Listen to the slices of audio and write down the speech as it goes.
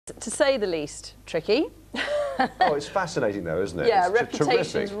to say the least, tricky. Oh, it's fascinating though, isn't it? Yeah, it's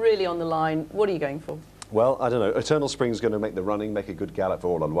reputation's terrific. really on the line. What are you going for? Well, I don't know. Eternal Spring's going to make the running, make a good gallop for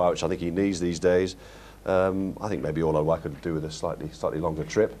All On Why, which I think he needs these days. I think maybe All On Why could do with a slightly longer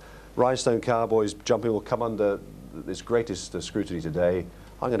trip. Rhinestone Cowboy's jumping will come under this greatest scrutiny today.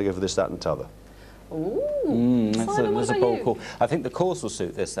 I'm going to go for this, that and t'other. Ooh, That's a bold call. I think the course will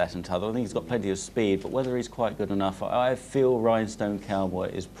suit this, that and t'other. I think he's got plenty of speed, but whether he's quite good enough, I feel Rhinestone Cowboy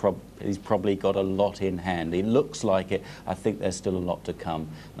is he's probably got a lot in hand. He looks like it. I think there's still a lot to come,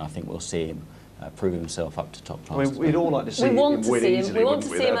 and I think we'll see him prove himself up to top class. I mean, we'd all like to see him win easily. We want to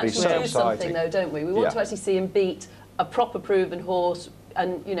see him That'd be actually so do exciting. something, though, don't we? We want to actually see him beat a proper proven horse.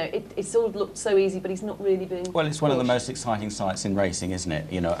 And, you know, it sort of looked so easy, but he's not really being... Well, it's one of the most exciting sights in racing, isn't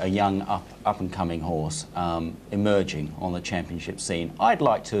it? You know, a young, up-and-coming horse emerging on the championship scene. I'd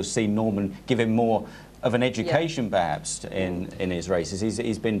like to have seen Norman give him more of an education, perhaps, in his races.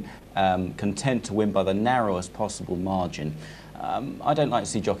 He's been content to win by the narrowest possible margin. I don't like to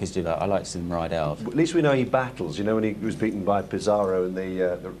see jockeys do that. I like to see them ride out. At least we know he battles. You know, when he was beaten by Pizarro in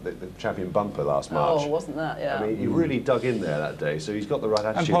the champion bumper last March. Oh, wasn't that, yeah. I mean, he really dug in there that day, so he's got the right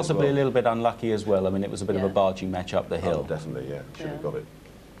attitude. And possibly as well. a little bit unlucky as well. I mean, it was a bit of a barging match up the hill. Oh, definitely, yeah. Should have got it.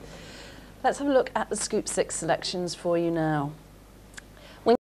 Let's have a look at the Scoop 6 selections for you now.